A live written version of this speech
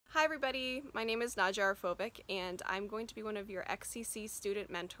Hi everybody, my name is Nadja and I'm going to be one of your XCC student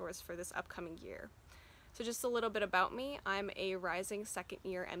mentors for this upcoming year. So just a little bit about me, I'm a rising second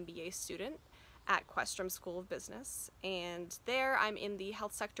year MBA student at Questrom School of Business, and there I'm in the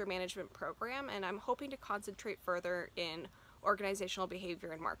health sector management program, and I'm hoping to concentrate further in organizational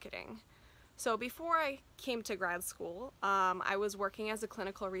behavior and marketing. So before I came to grad school, I was working as a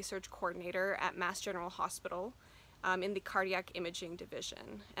clinical research coordinator at Mass General Hospital in the cardiac imaging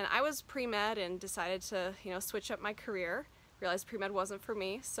division. And I was pre-med and decided to, switch up my career. Realized pre-med wasn't for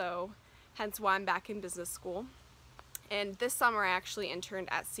me, so hence why I'm back in business school. And this summer I actually interned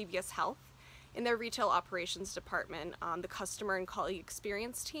at CVS Health in their retail operations department on the customer and colleague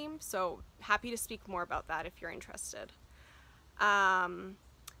experience team. So happy to speak more about that if you're interested.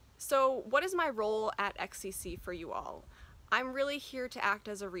 So what is my role at XCC for you all? I'm really here to act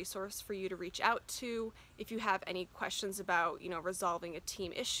as a resource for you to reach out to if you have any questions about, resolving a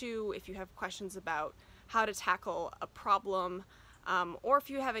team issue, if you have questions about how to tackle a problem, or if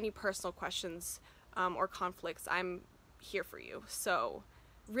you have any personal questions or conflicts, I'm here for you. So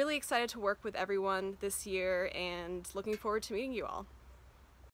really excited to work with everyone this year and looking forward to meeting you all.